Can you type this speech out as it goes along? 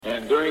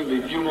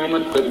few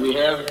moments that we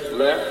have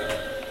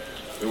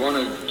left, we want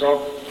to talk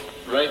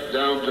right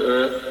down to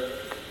earth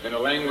in a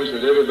language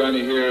that everybody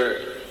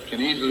here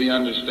can easily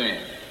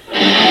understand.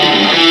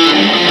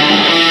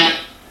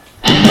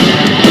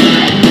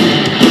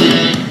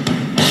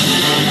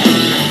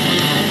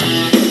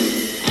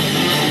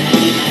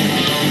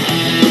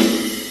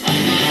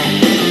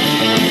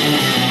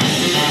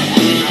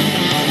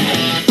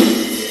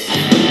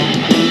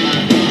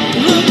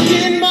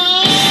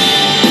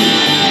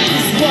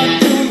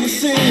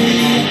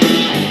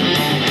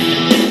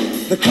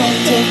 The cult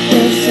of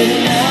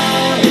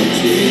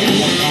personality.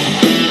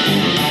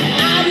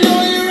 I know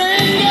your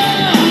anger,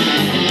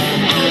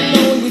 I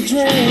know your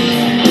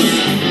dreams.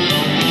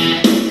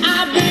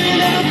 I've been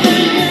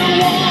everything you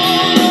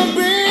wanna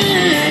be.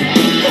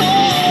 Oh,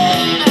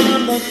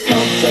 I'm the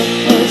cult of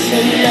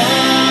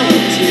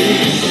personality.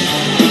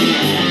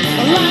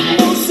 Like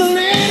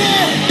Mussolini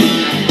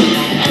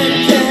and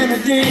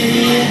Kennedy.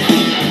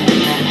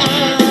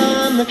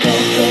 I'm the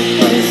cult of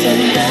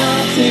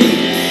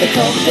personality. The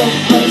cult of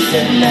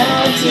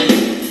personality,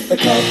 the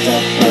cult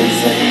of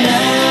personality.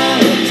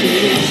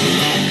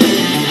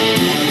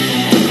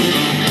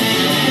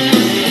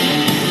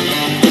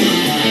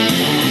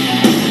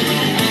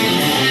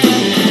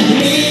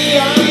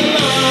 Neon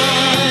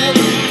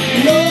lights,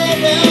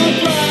 Nobel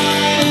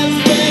Prize,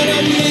 when a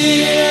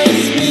mirror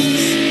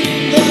speaks,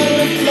 the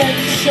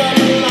reflection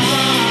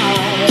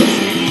lies.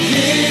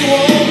 You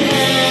won't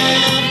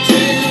have to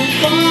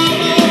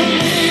follow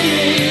me,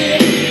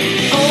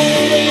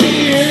 only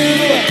you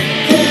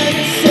can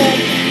set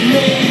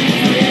me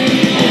free.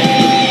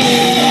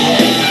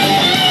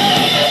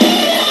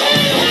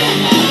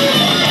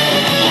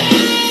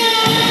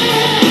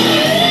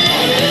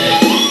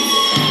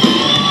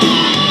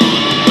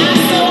 I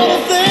saw the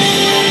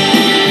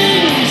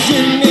things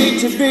you need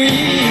to be.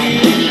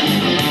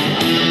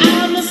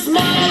 I'm the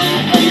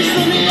smiling face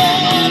on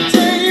your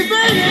TV.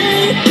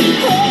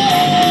 Oh,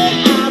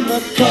 I'm the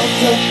cult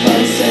of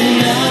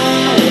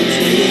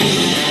personality.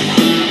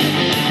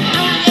 I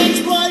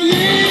exploit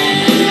you,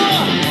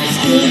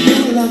 still you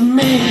love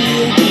me.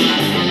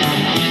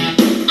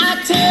 I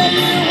tell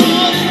you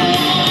one and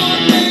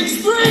one makes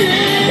three.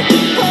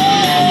 Oh,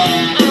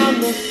 I'm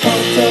the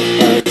cult of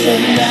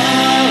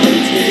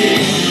personality.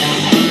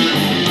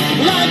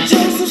 Like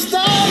Joseph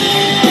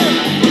Stalin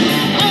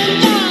and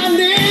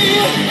Gandhi.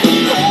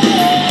 Oh,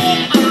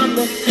 I'm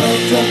the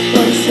cult of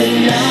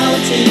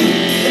personality.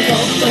 The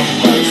cult of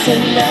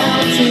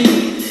personality.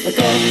 The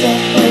cult of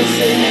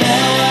personality.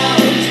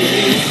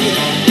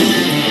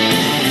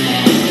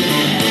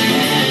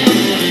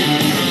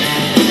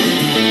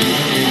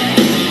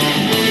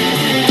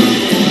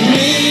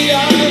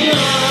 Neon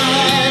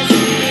lights,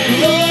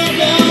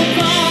 Nobel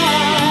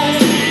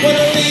Prize. When a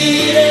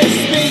leader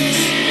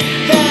speaks,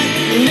 that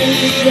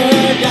leader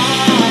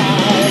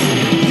dies.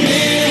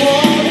 You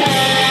won't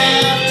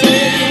have to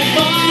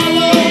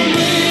follow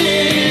me,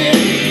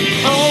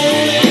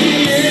 only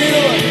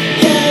you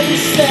can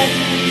set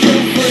you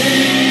free.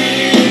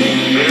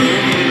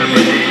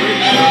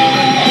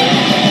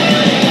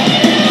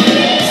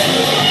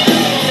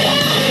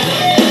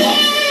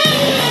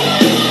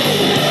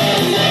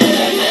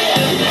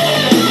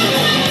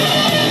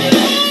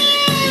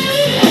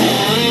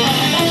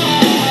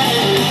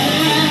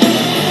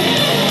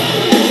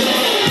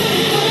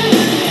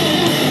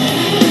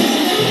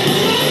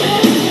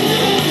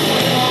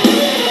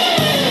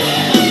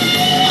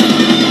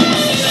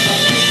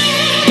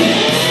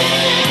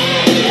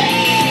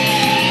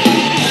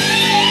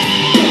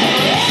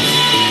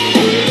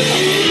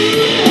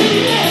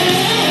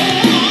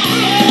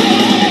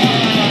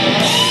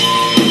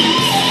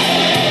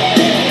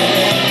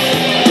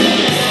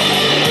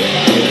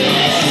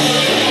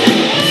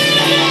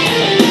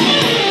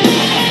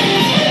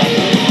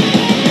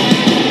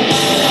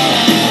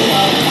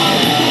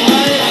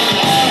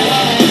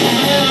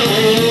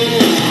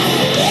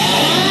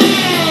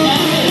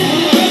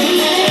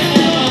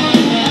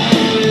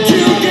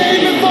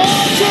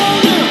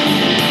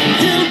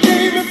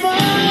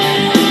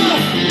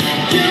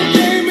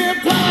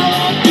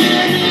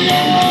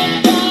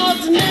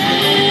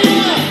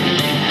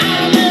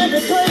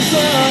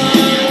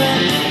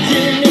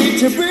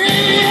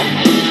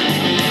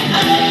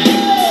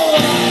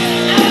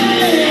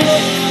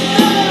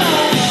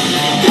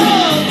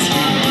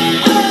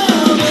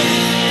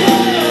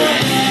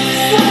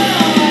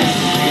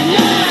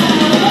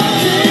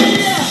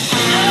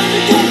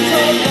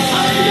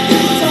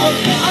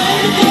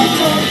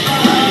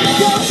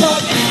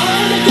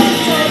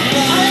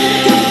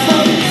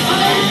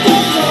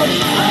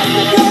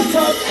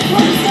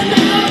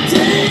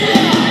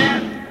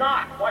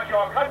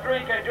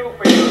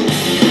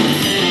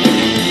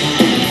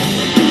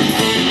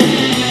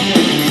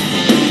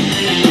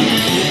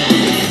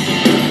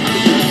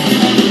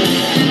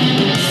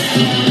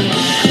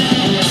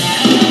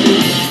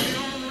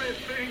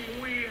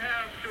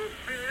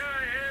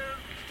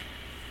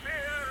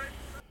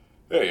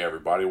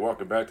 everybody.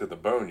 Welcome back to the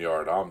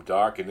Boneyard. I'm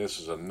Doc, and this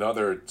is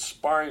another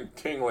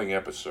spine-tingling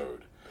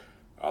episode.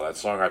 That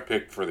song I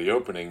picked for the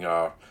opening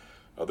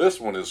This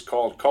one is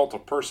called Cult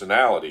of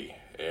Personality,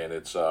 and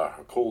it's a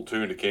cool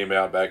tune that came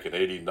out back in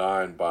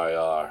 '89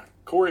 by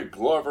Corey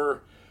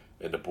Glover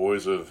and the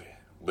Boys of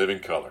Living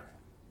Color.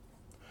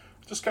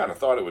 Just kind of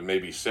thought it would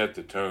maybe set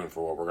the tone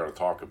for what we're going to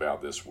talk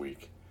about this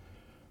week.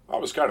 I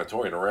was kind of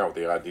toying around with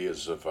the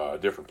ideas of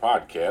different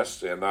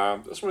podcasts, and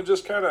this one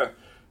just kind of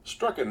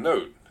struck a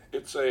note.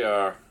 It's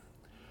a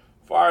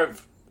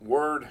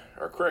 5-letter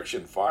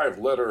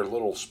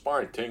little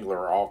spine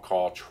tingler I'll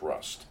call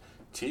trust.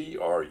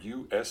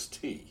 Trust.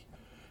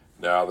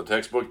 Now, the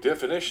textbook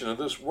definition of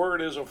this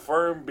word is a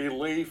firm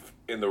belief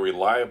in the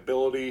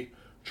reliability,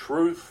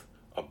 truth,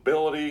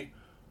 ability,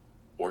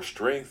 or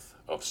strength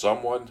of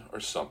someone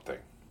or something.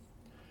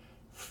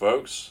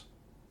 Folks,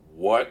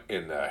 what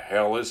in the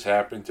hell is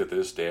happening to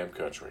this damn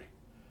country?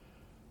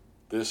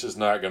 This is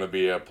not going to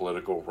be a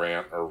political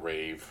rant or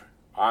rave.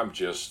 I'm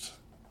just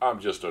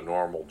a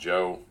normal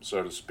Joe,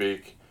 so to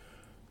speak,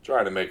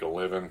 trying to make a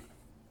living,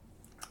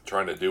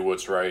 trying to do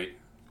what's right,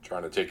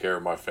 trying to take care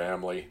of my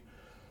family.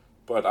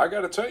 But I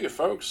got to tell you,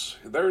 folks,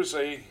 there's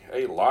a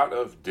lot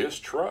of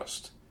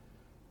distrust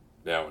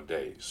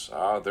nowadays.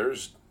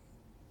 There's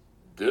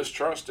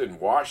distrust in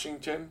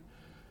Washington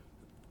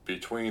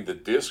between the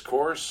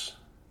discourse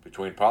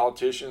between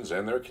politicians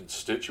and their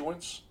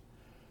constituents,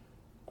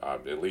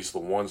 at least the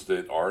ones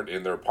that aren't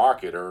in their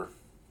pocket, or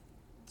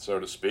so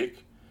to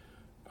speak.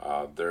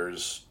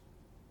 There's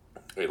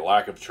a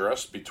lack of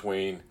trust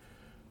between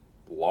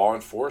law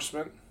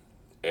enforcement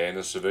and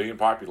the civilian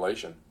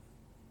population.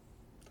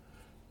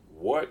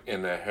 What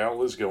in the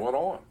hell is going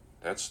on?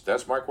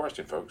 That's my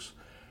question, folks.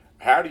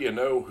 How do you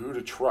know who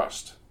to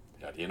trust?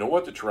 How do you know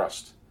what to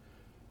trust?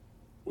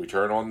 We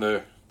turn on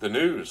the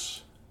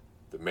news,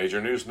 the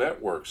major news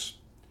networks.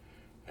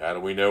 How do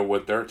we know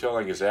what they're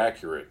telling is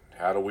accurate?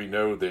 How do we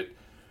know that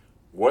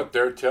what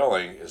they're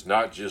telling is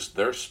not just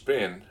their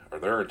spin or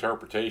their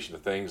interpretation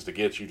of things to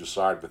get you to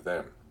side with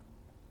them?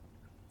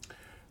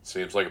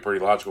 Seems like a pretty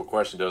logical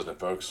question, doesn't it,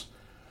 folks?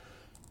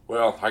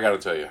 Well, I got to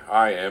tell you,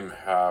 I am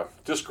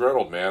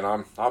disgruntled, man.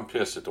 I'm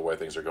pissed at the way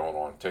things are going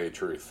on, to tell you the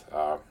truth.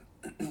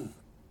 I'm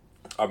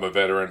a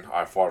veteran.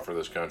 I fought for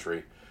this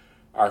country.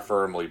 I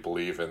firmly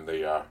believe in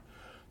the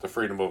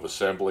freedom of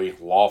assembly,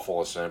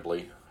 lawful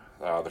assembly,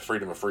 the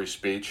freedom of free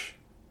speech.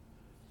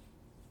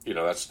 You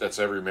know, that's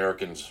every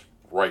American's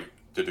right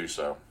to do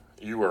so.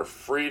 You are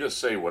free to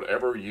say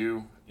whatever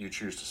you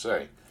choose to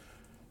say.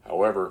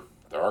 However,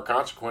 there are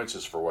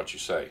consequences for what you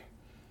say.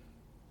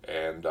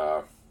 And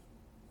the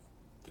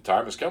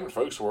time is coming,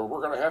 folks, where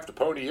we're going to have to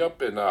pony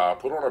up and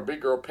put on our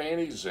big girl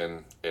panties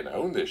and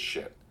own this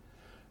shit.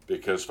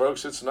 Because,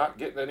 folks, it's not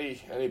getting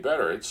any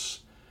better.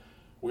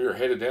 We are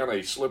headed down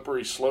a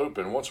slippery slope,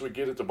 and once we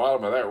get at the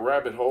bottom of that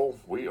rabbit hole,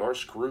 we are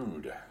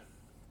screwed.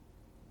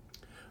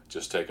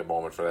 Just take a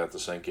moment for that to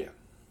sink in.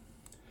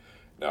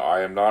 Now,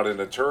 I am not an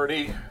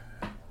attorney,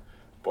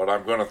 but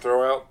I'm going to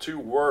throw out two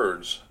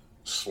words: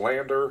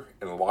 slander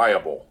and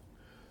libel.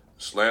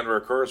 Slander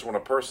occurs when a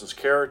person's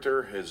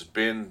character has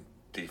been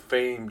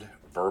defamed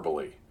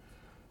verbally.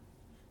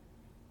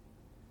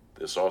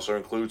 This also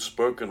includes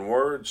spoken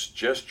words,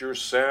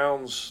 gestures,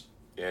 sounds,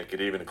 and it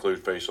could even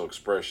include facial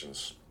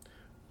expressions.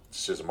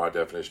 This isn't my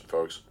definition,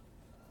 folks.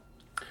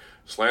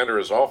 Slander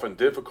is often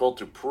difficult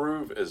to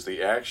prove if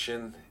the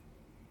action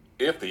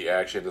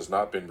has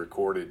not been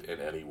recorded in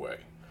any way.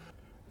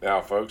 Now,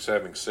 folks,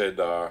 having said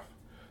the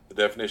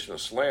definition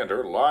of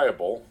slander,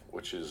 libel,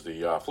 which is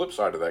the flip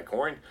side of that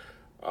coin,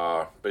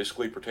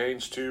 basically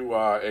pertains to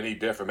any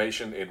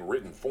defamation in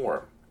written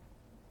form.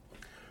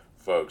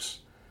 Folks,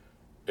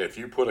 if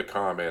you put a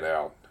comment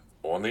out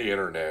on the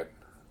internet,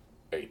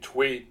 a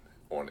tweet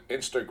on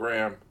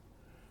Instagram,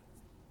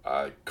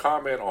 a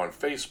comment on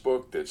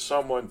Facebook that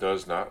someone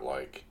does not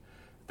like,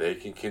 they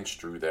can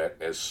construe that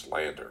as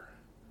slander.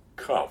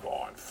 Come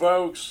on,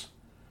 folks.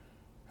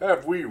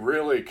 Have we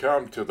really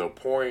come to the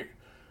point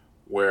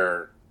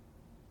where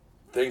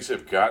things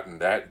have gotten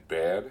that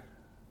bad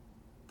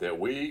that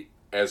we,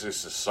 as a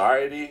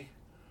society,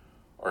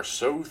 are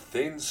so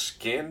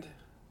thin-skinned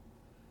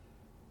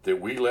that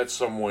we let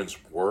someone's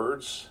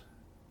words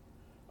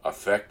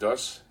affect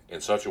us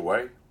in such a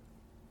way?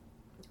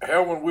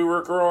 Hell, when we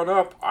were growing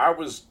up, I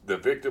was the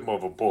victim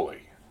of a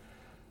bully.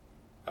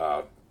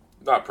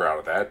 Not proud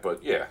of that,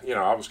 but yeah,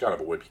 I was kind of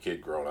a whippy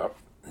kid growing up.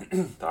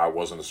 I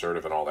wasn't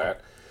assertive and all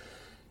that.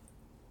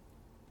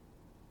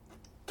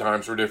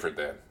 Times were different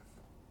then.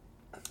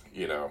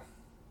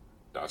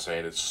 Not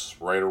saying it's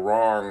right or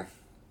wrong.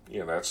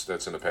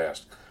 That's in the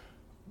past.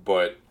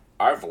 But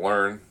I've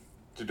learned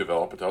to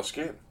develop a tough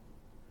skin.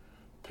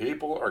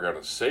 People are going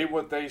to say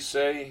what they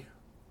say,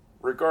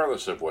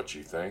 regardless of what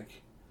you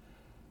think.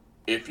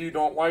 If you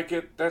don't like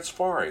it, that's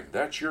fine.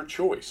 That's your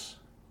choice.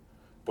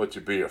 But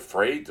to be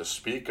afraid to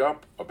speak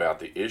up about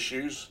the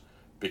issues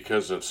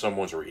because of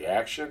someone's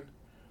reaction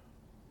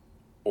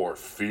or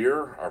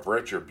fear of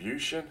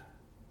retribution,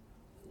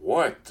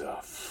 what the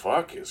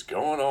fuck is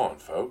going on,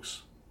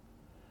 folks?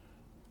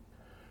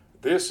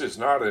 This is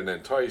not an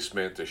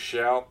enticement to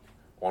shout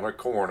on a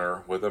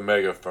corner with a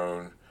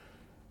megaphone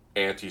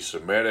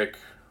anti-Semitic,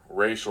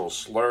 racial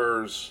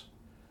slurs,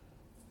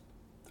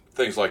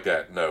 things like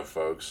that. No,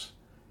 folks.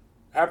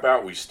 How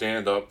about we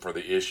stand up for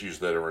the issues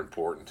that are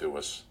important to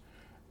us?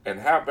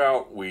 And how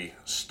about we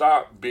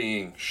stop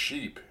being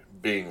sheep,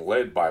 being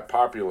led by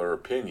popular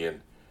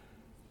opinion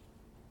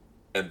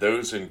and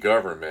those in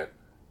government?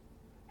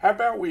 How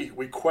about we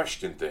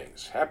question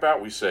things? How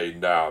about we say,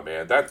 no,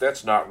 man,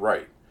 that's not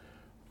right.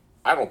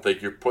 I don't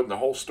think you're putting the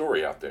whole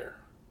story out there.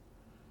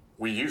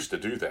 We used to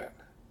do that.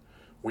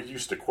 We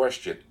used to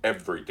question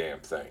every damn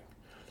thing.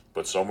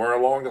 But somewhere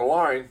along the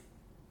line,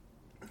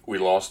 we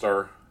lost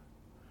our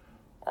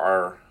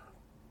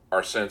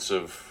sense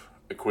of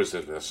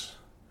acquisitiveness.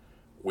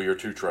 We are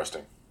too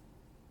trusting.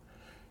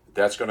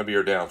 That's going to be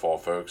our downfall,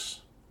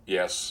 folks.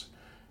 Yes,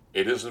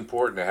 it is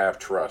important to have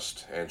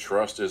trust, and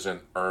trust is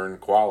an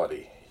earned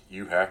quality.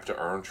 You have to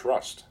earn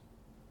trust.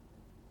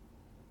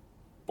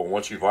 But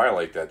once you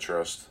violate that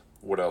trust,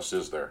 what else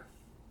is there?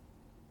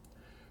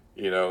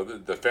 You know,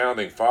 the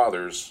founding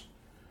fathers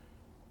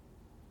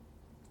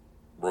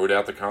wrote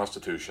out the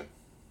Constitution.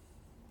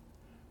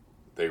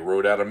 They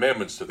wrote out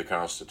amendments to the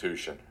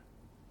Constitution.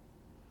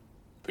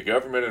 The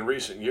government in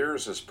recent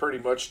years has pretty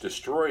much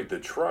destroyed the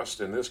trust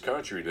in this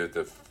country that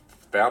the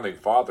founding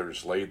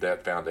fathers laid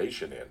that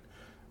foundation in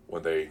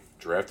when they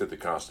drafted the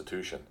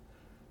Constitution.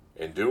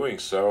 In doing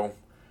so,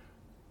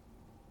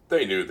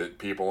 they knew that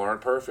people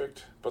aren't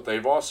perfect, but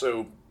they've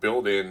also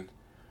built in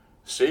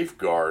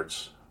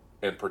safeguards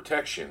and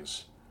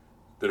protections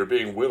that are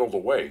being whittled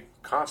away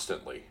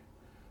constantly.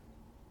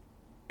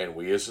 And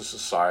we as a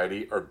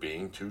society are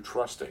being too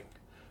trusting.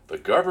 The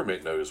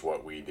government knows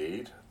what we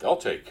need. They'll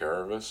take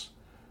care of us.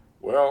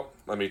 Well,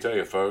 let me tell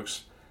you,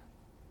 folks,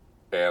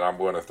 and I'm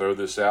going to throw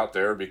this out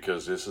there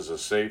because this is a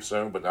safe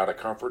zone but not a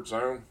comfort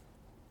zone.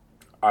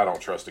 I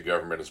don't trust the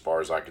government as far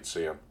as I can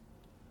see them.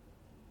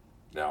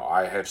 Now,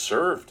 I have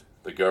served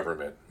the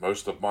government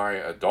most of my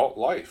adult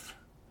life.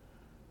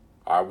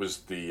 I was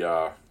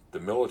the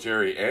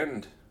military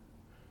end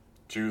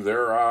to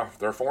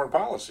their foreign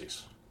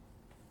policies.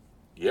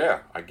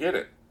 Yeah, I get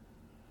it.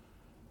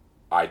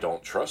 I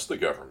don't trust the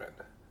government.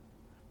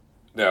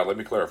 Now, let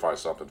me clarify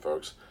something,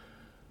 folks.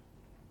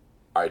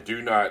 I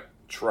do not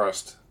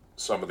trust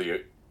some of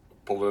the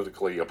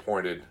politically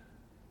appointed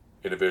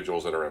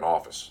individuals that are in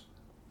office.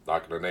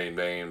 Not going to name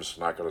names,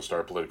 not going to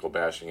start political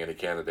bashing any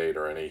candidate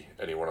or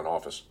anyone in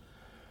office.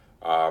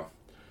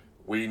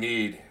 We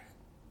need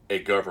a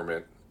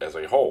government as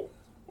a whole.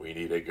 We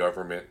need a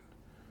government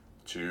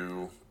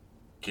to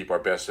keep our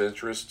best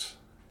interests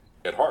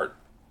at heart.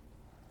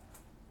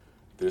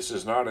 This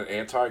is not an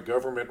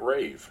anti-government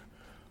rave.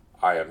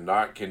 I am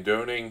not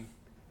condoning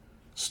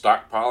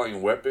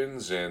stockpiling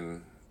weapons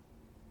and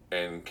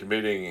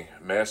committing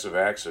massive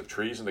acts of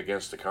treason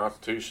against the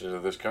Constitution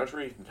of this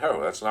country.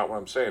 No, that's not what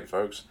I'm saying,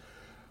 folks.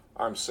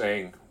 I'm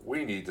saying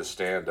we need to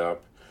stand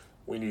up.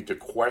 We need to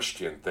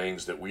question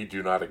things that we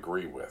do not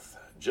agree with.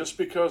 Just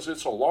because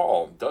it's a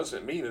law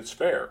doesn't mean it's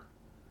fair.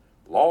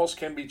 Laws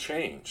can be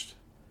changed.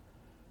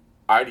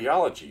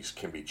 Ideologies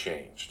can be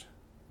changed.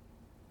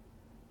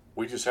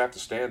 We just have to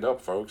stand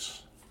up,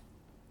 folks.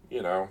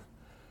 You know,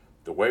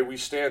 the way we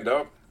stand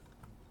up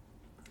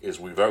is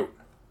we vote.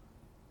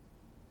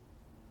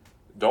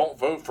 Don't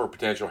vote for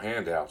potential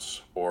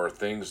handouts or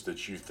things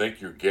that you think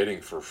you're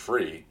getting for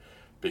free,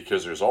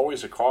 because there's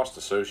always a cost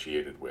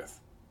associated with.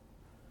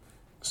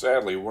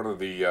 Sadly, one of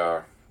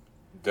the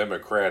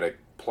Democratic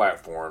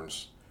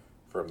platforms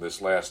from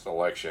this last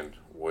election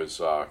was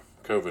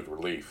COVID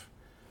relief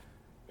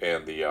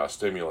and the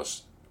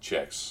stimulus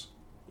checks,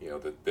 you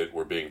know, that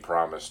were being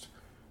promised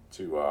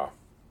to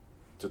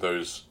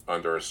those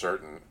under a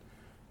certain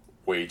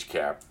wage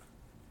cap.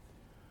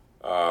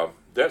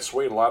 That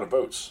swayed a lot of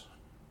votes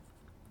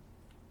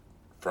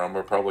from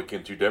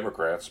Republican to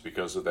Democrats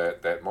because of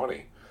that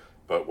money.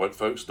 But what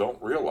folks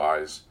don't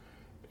realize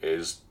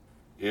is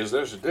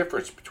there's a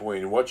difference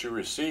between what you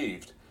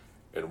received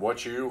and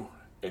what you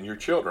and your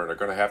children are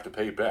going to have to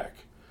pay back.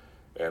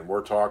 And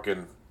we're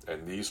talking,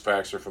 and these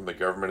facts are from the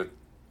Government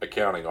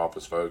Accounting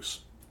Office,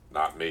 folks,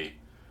 not me.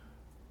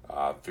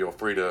 Feel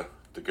free to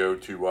go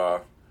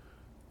to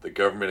the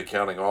Government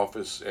Accounting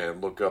Office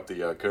and look up the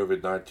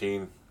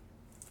COVID-19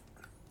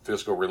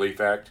 Fiscal Relief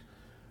Act.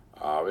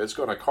 It's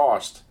going to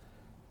cost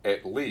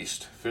at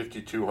least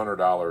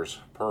 $5,200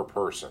 per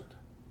person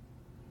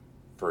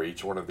for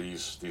each one of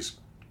these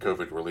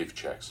COVID relief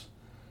checks.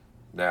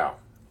 Now,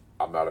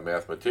 I'm not a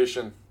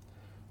mathematician,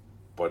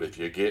 but if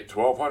you get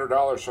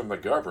 $1,200 from the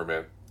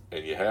government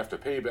and you have to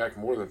pay back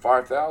more than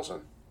 $5,000,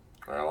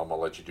 well, I'm going to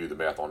let you do the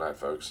math on that,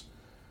 folks.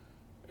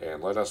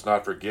 And let us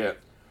not forget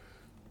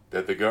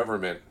that the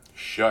government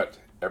shut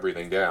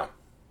everything down.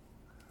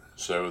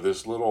 So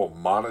this little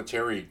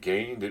monetary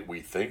gain that we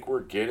think we're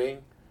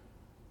getting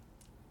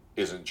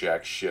isn't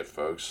jack shit,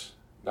 folks.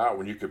 Not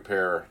when you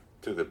compare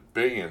to the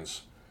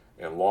billions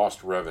in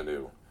lost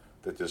revenue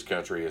that this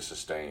country has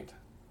sustained.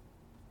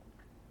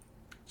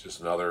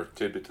 Just another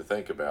tidbit to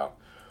think about.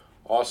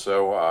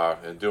 Also,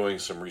 in doing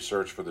some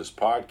research for this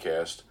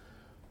podcast,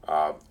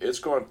 it's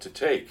going to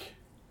take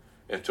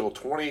until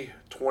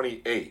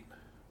 2028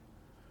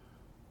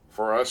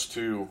 for us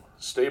to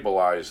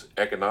stabilize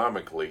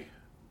economically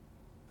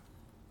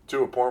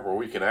to a point where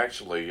we can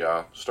actually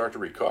start to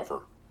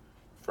recover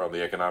from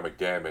the economic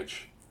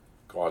damage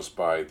caused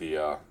by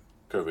the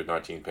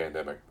COVID-19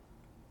 pandemic.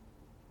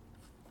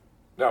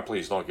 Now,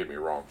 please don't get me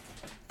wrong,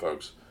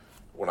 folks,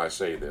 when I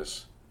say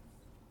this.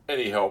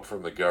 Any help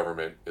from the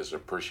government is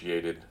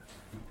appreciated,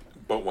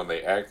 but when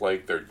they act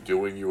like they're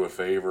doing you a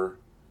favor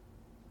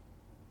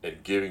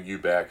and giving you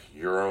back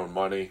your own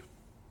money,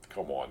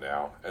 come on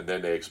now, and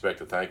then they expect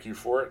to thank you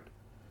for it,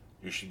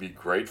 you should be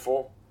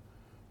grateful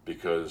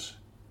because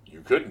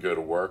you couldn't go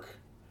to work,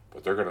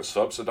 but they're going to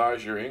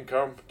subsidize your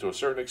income to a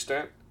certain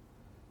extent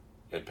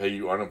and pay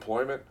you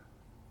unemployment.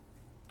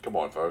 Come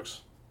on,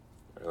 folks.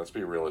 Let's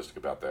be realistic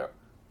about that.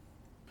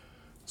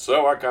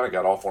 So I kind of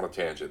got off on a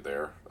tangent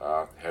there.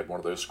 Had one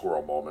of those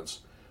squirrel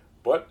moments.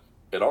 But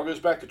it all goes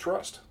back to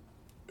trust.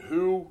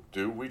 Who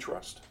do we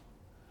trust?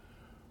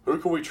 Who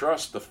can we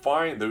trust to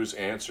find those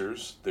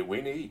answers that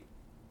we need?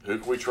 Who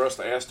can we trust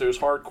to ask those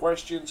hard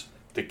questions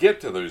to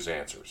get to those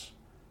answers?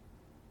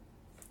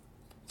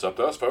 It's up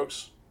to us,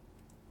 folks.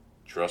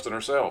 Trust in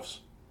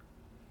ourselves.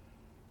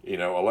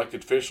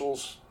 Elected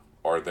officials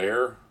are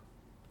there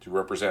to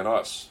represent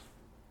us,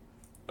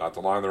 not to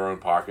line their own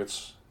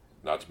pockets,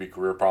 not to be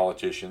career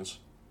politicians.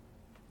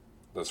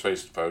 Let's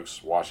face it,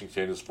 folks,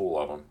 Washington is full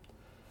of them.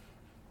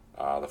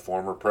 The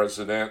former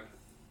president,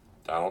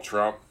 Donald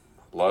Trump,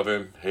 love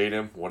him, hate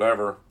him,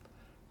 whatever.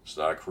 He's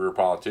not a career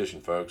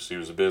politician, folks. He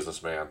was a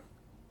businessman.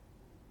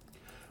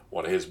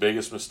 One of his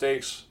biggest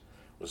mistakes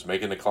was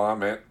making the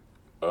comment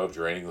of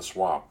draining the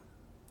swamp.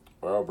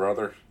 Well,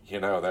 brother,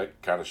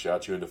 that kind of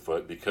shot you in the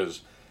foot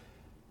because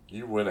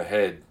you went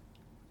ahead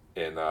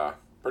and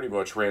pretty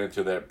much ran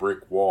into that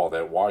brick wall,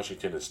 that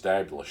Washington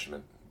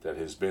establishment that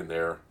has been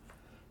there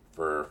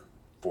for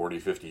 40,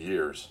 50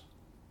 years.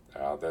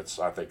 I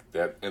think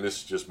that, and this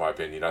is just my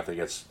opinion, I think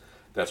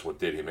that's what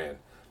did him in.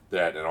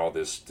 That and all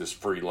this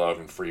free love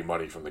and free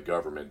money from the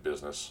government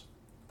business.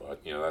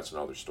 But, that's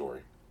another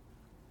story.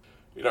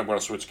 I'm going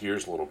to switch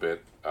gears a little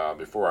bit.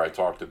 Before I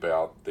talked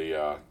about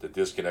the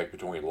disconnect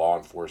between law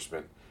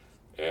enforcement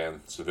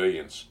and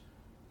civilians.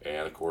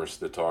 And, of course,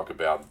 the talk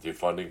about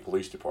defunding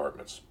police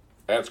departments.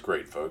 That's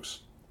great,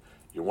 folks.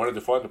 You want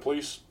to defund the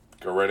police?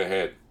 Go right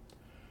ahead.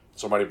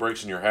 Somebody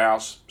breaks in your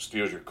house,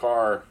 steals your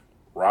car,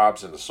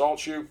 robs and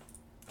assaults you,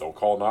 don't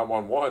call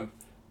 911,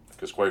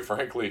 because quite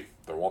frankly,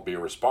 there won't be a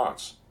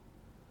response.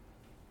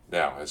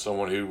 Now, as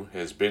someone who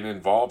has been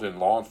involved in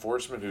law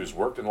enforcement, who's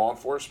worked in law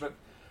enforcement,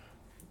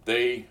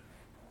 they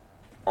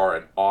are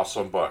an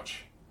awesome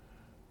bunch.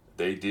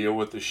 They deal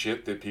with the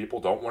shit that people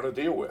don't want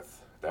to deal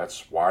with.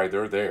 That's why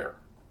they're there.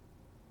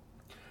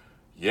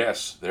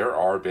 Yes, there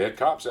are bad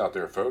cops out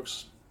there,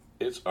 folks.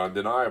 It's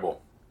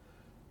undeniable.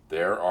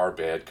 There are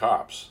bad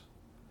cops.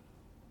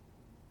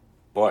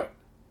 But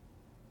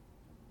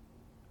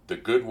the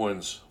good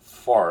ones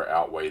far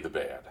outweigh the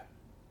bad.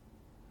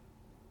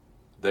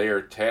 They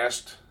are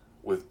tasked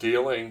with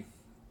dealing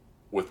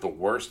with the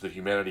worst that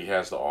humanity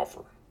has to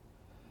offer.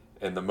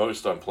 In the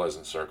most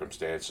unpleasant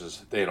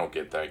circumstances, they don't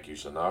get thank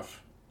yous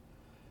enough.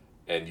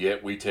 And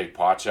yet we take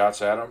pot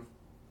shots at them.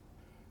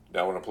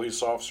 Now, when a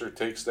police officer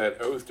takes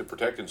that oath to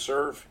protect and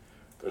serve,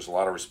 there's a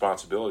lot of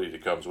responsibility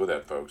that comes with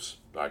that, folks.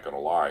 Not going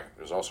to lie.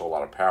 There's also a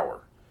lot of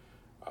power.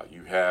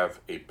 You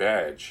have a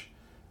badge.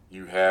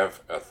 You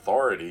have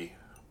authority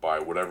by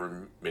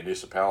whatever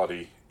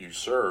municipality you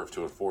serve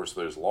to enforce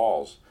those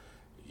laws.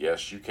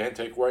 Yes, you can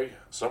take away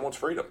someone's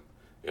freedom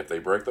if they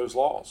break those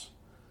laws.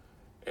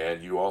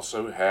 And you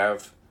also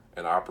have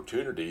an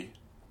opportunity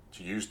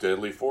to use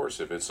deadly force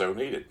if it's so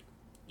needed.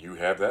 You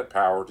have that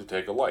power to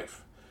take a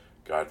life.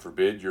 God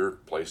forbid you're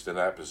placed in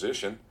that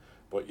position,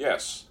 but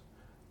yes,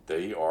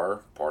 they are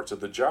parts of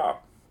the job.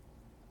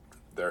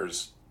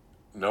 There's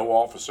no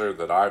officer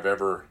that I've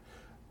ever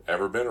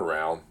been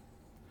around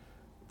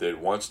that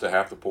wants to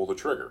have to pull the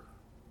trigger.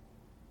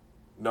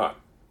 None.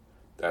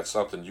 That's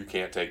something you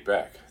can't take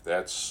back.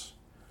 That's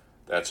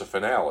a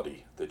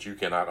finality that you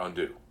cannot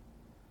undo.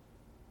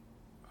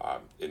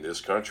 In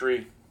this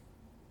country,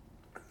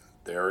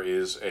 there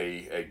is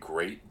a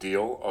great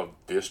deal of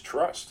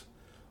distrust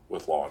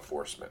with law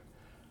enforcement.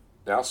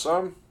 Now,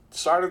 some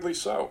decidedly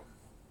so.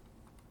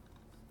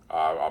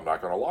 I'm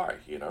not going to lie,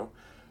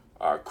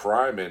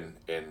 crime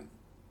in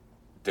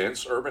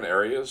dense urban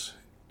areas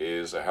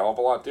is a hell of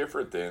a lot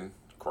different than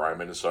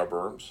crime in the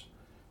suburbs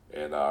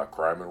and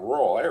crime in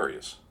rural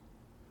areas.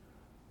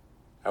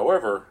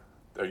 However,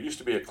 there used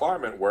to be a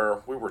climate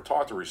where we were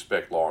taught to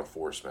respect law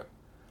enforcement.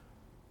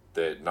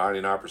 That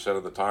 99%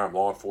 of the time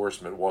law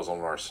enforcement was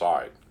on our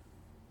side.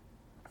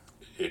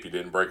 If you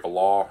didn't break a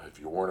law, if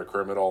you weren't a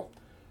criminal,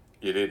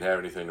 you didn't have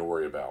anything to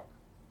worry about.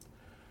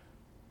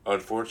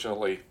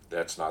 Unfortunately,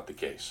 that's not the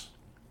case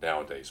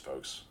nowadays,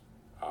 folks.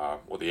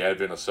 With the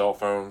advent of cell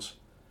phones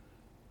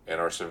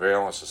and our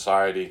surveillance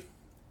society,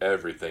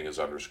 everything is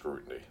under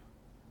scrutiny.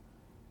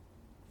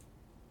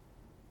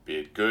 Be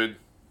it good,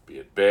 be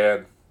it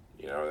bad.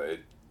 It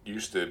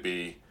used to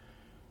be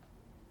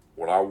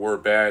when I wore a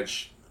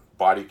badge,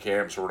 body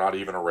cams were not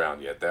even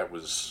around yet. That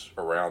was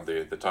around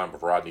the time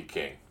of Rodney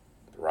King,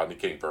 the Rodney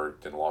King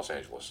verdict in Los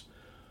Angeles.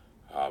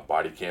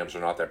 Body cams are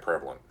not that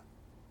prevalent.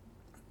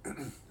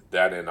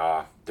 That and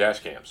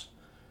dash cams.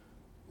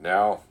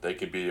 Now they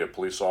can be a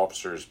police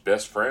officer's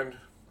best friend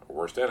or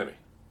worst enemy.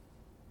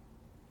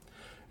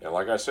 And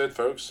like I said,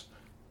 folks,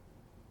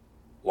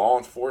 law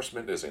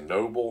enforcement is a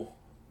noble,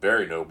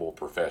 very noble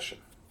profession.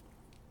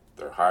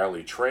 They're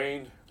highly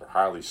trained, they're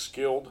highly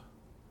skilled.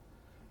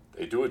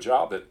 They do a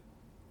job that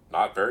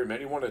not very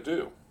many want to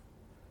do.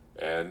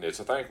 And it's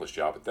a thankless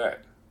job at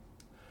that.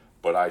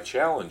 But I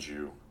challenge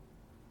you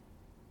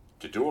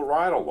to do a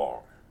ride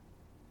along.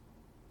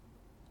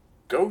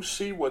 Go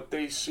see what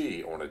they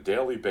see on a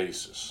daily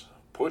basis.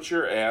 Put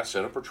your ass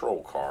in a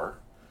patrol car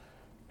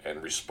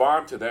and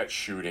respond to that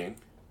shooting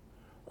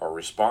or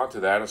respond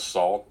to that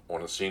assault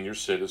on a senior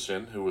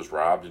citizen who was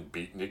robbed and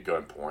beaten at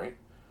gunpoint,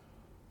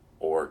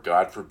 or,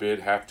 God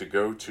forbid, have to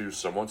go to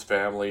someone's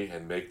family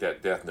and make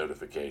that death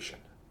notification.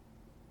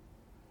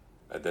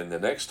 And then the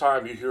next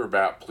time you hear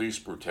about police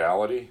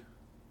brutality,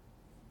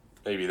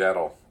 maybe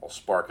that'll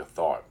spark a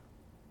thought.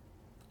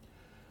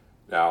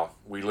 Now,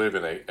 we live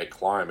in a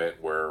climate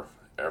where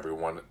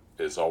everyone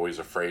is always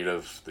afraid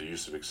of the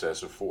use of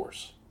excessive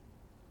force.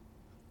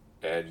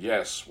 And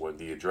yes, when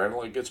the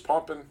adrenaline gets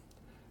pumping,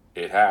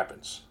 it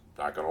happens.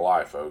 Not going to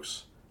lie,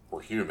 folks.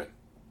 We're human.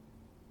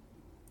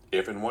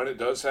 If and when it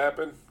does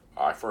happen,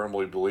 I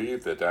firmly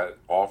believe that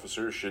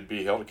officer should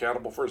be held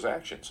accountable for his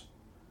actions.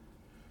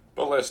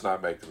 But let's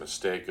not make the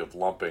mistake of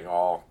lumping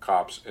all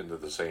cops into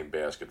the same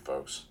basket,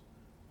 folks.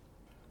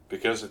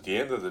 Because at the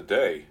end of the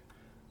day,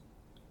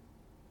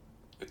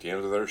 at the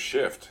end of their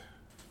shift,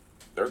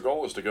 their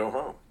goal is to go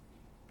home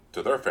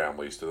to their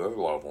families, to their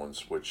loved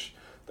ones, which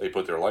they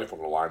put their life on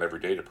the line every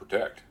day to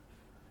protect.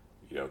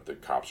 You know, the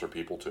cops are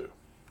people too.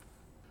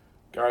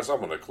 Guys, I'm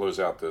going to close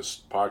out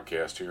this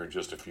podcast here in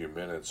just a few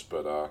minutes,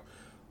 but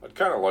I'd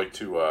kind of like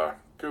to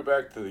go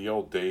back to the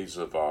old days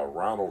of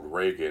Ronald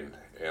Reagan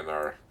and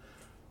our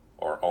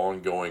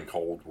ongoing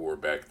Cold War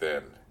back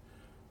then.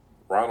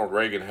 Ronald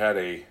Reagan had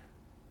a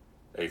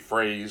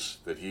phrase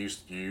that he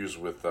used to use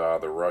with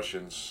the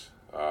Russians.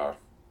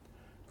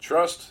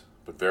 Trust,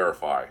 but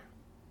verify.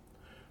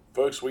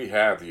 Folks, we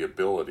have the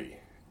ability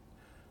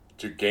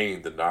to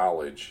gain the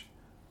knowledge,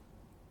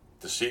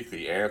 to seek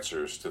the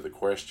answers to the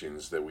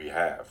questions that we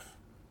have.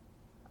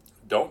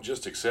 Don't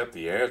just accept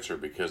the answer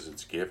because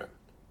it's given.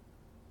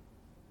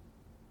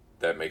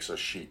 That makes us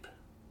sheep.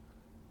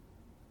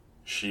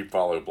 Sheep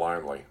follow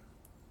blindly.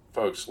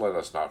 Folks, let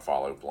us not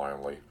follow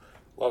blindly.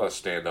 Let us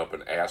stand up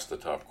and ask the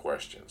tough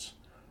questions.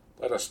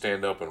 Let us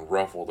stand up and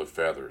ruffle the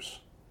feathers.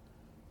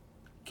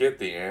 Get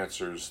the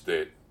answers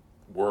that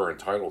we're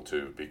entitled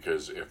to,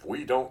 because if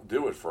we don't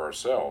do it for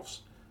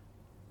ourselves,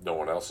 no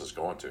one else is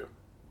going to.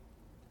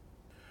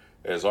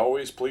 As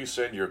always, please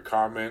send your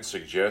comments,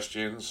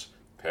 suggestions,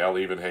 hell,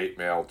 even hate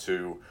mail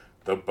to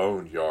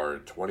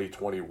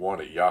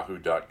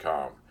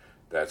theboneyard2021@yahoo.com.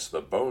 That's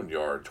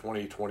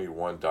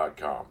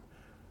theboneyard2021.com.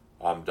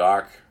 I'm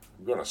Doc.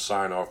 I'm going to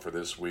sign off for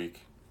this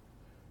week.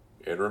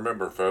 And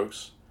remember,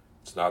 folks,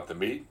 it's not the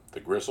meat, the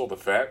gristle, the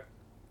fat,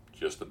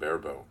 just the bare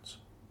bones.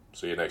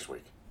 See you next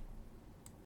week.